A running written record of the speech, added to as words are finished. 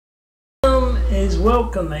is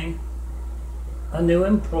welcoming a new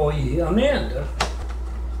employee, Amanda,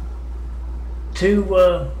 to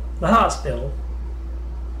the hospital.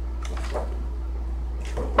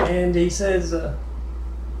 And he says,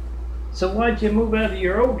 so why'd you move out of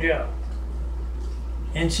your old job?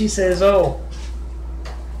 And she says, oh,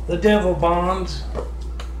 the devil bonds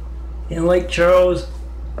in Lake Charles,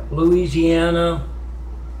 Louisiana.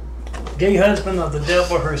 Gay husband of the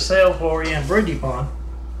devil herself, Lorianne Brady Bond,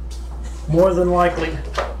 more than likely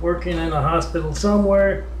working in a hospital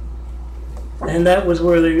somewhere, and that was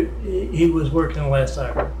where he was working last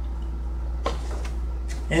I heard.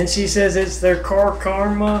 And she says it's their car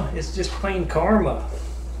karma. It's just plain karma.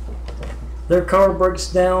 Their car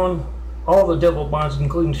breaks down. All the devil bonds,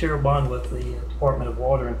 including Cheryl Bond with the Department of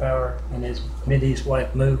Water and Power, and his Mideast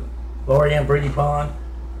wife, Lorianne Brady Bond.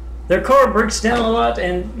 Their car breaks down a lot,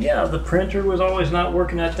 and yeah, the printer was always not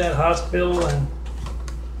working at that hospital and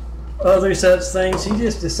other such things. He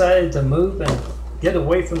just decided to move and get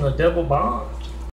away from the devil bond.